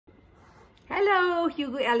Hello,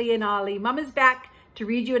 Hugo, Ellie, and Ollie. Mama's back to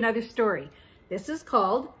read you another story. This is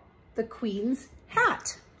called The Queen's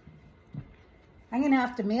Hat. I'm going to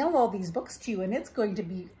have to mail all these books to you, and it's going to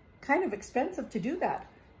be kind of expensive to do that.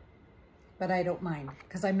 But I don't mind,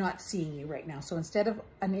 because I'm not seeing you right now. So instead of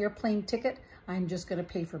an airplane ticket, I'm just going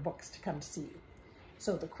to pay for books to come to see you.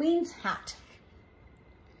 So The Queen's Hat.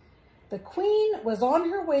 The Queen was on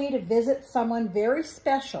her way to visit someone very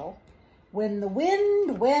special when the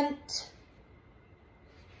wind went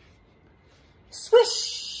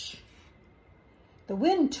swish. The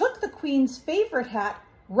wind took the Queen's favorite hat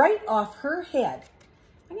right off her head.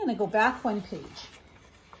 I'm going to go back one page.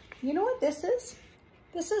 You know what this is?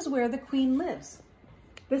 This is where the Queen lives.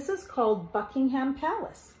 This is called Buckingham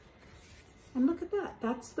Palace. And look at that.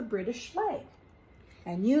 That's the British flag.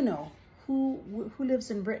 And you know who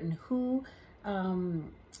lives in Britain? Who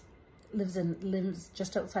lives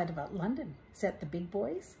just outside of London? Is that the big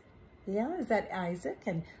boys? Yeah, is that Isaac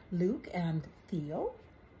and Luke and Theo?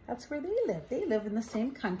 That's where they live. They live in the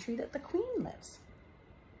same country that the Queen lives.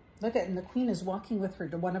 Look at, and the Queen is walking with her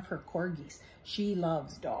to one of her corgis. She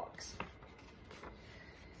loves dogs.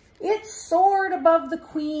 It soared above the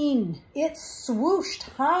Queen. It swooshed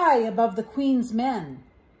high above the Queen's men.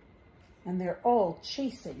 And they're all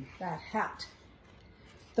chasing that hat.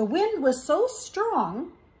 The wind was so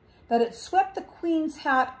strong that it swept the Queen's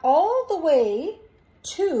hat all the way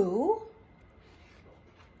to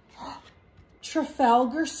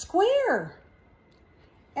Trafalgar Square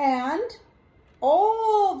and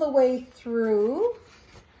all the way through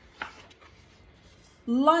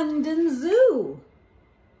London Zoo.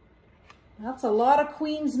 That's a lot of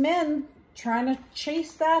Queen's men trying to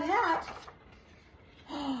chase that hat.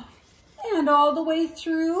 And all the way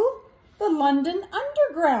through the London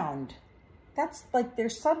Underground. That's like their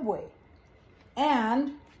subway.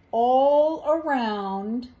 And all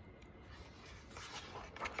around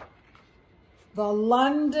the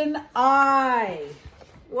London Eye.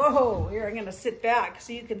 Whoa, here I'm gonna sit back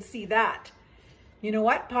so you can see that. You know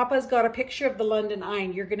what? Papa's got a picture of the London Eye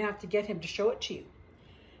and you're gonna have to get him to show it to you.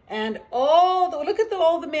 And look at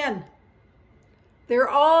all the men. They're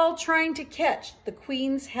all trying to catch the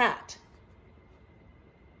Queen's hat.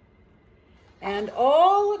 And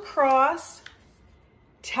all across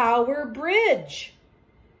Tower Bridge.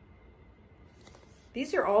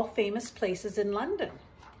 These are all famous places in London.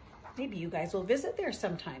 Maybe you guys will visit there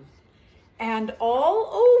sometime. And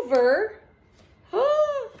all over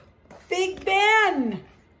Big Ben.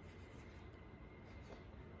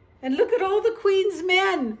 And look at all the Queen's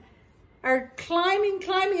men are climbing,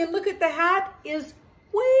 and look at the hat is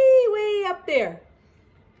way up there.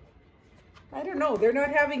 I don't know, they're not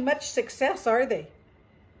having much success, are they?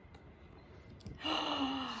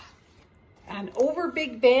 And over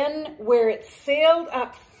Big Ben, where it sailed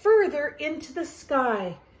up further into the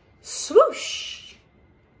sky. Swoosh!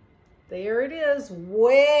 There it is,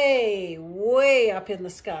 way up in the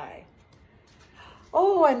sky.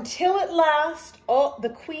 Oh, until at last, the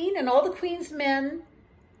Queen and all the Queen's men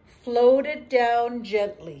floated down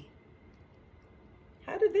gently.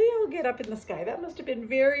 How did they all get up in the sky? That must have been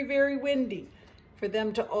very windy for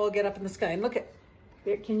them to all get up in the sky. And look at,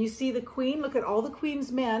 there, can you see the Queen? Look at all the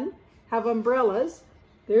Queen's men have umbrellas.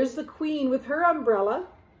 There's the Queen with her umbrella.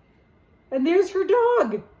 And there's her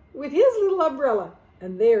dog with his little umbrella.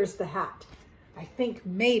 And there's the hat. I think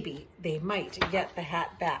maybe they might get the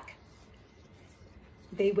hat back.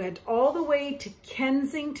 They went all the way to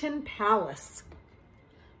Kensington Palace,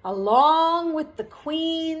 along with the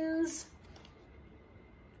Queen's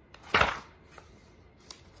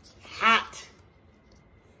hat.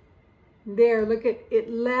 There, look at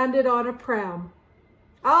it, landed on a pram.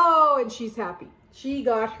 Oh, and she's happy. She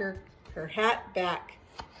got her hat back.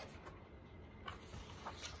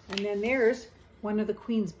 And then there's one of the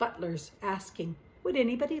Queen's butlers asking, would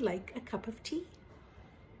anybody like a cup of tea?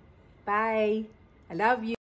 Bye. I love you.